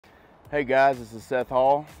Hey guys, this is Seth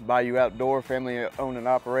Hall, Bayou Outdoor, family owned and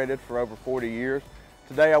operated for over 40 years.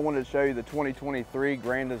 Today I wanted to show you the 2023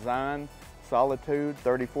 Grand Design Solitude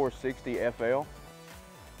 3460 FL.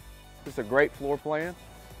 It's a great floor plan.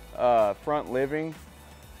 Front living,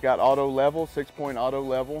 it's got auto level, 6-point auto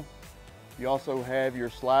level. You also have your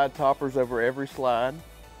slide toppers over every slide.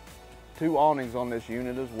 2 awnings on this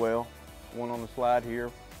unit as well. One on the slide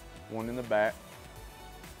here, one in the back.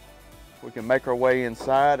 We can make our way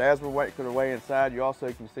inside. As we're making our way inside, you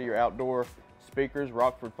also can see your outdoor speakers,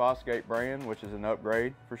 Rockford Fosgate brand, which is an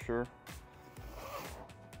upgrade for sure.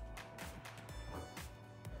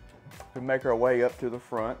 We make our way up to the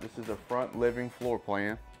front. This is a front living floor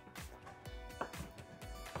plan.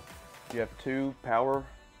 You have 2 power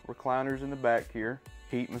recliners in the back here,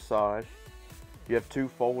 heat massage. You have 2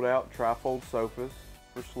 fold-out tri-fold sofas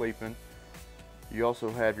for sleeping. You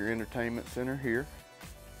also have your entertainment center here.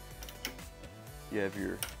 You have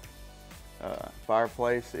your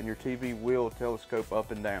fireplace, and your TV will telescope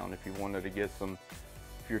up and down if you wanted to get some,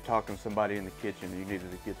 if you're talking to somebody in the kitchen and you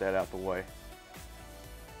needed to get that out the way.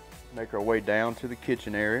 Make our way down to the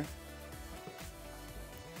kitchen area.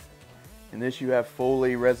 In this you have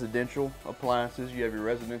fully residential appliances. You have your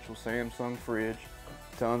residential Samsung fridge,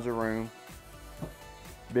 tons of room,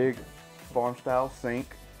 big farm style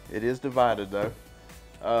sink. It is divided though.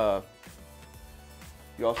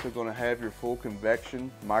 You're also going to have your full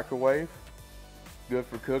convection microwave, good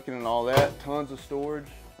for cooking and all that. Tons of storage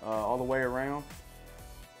all the way around,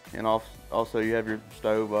 and also you have your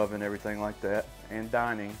stove, oven, everything like that, and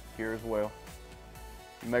dining here as well.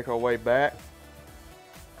 You make our way back.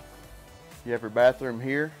 You have your bathroom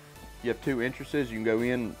here. You have 2 entrances. You can go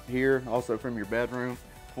in here also from your bedroom.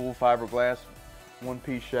 Full fiberglass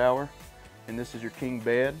 1-piece shower, and this is your king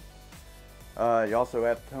bed. You also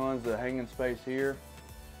have tons of hanging space here.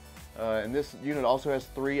 And this unit also has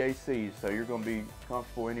 3 ACs, so you're going to be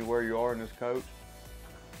comfortable anywhere you are in this coach.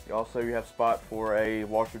 You have spot for a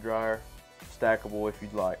washer dryer, stackable if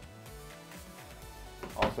you'd like.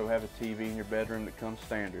 Also have a TV in your bedroom that comes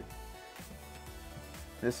standard.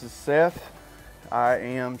 This is Seth. I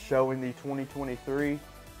am showing the 2023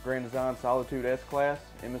 Grand Design Solitude S-Class.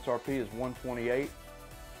 MSRP is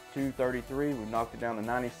 $128,233. We've knocked it down to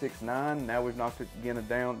 $96,900. Now we've knocked it again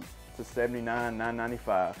down to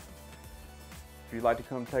 $79,995. If you'd like to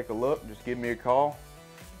come take a look, just give me a call.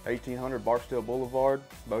 1800 Barksdale Boulevard,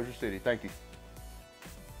 Bossier City. Thank you.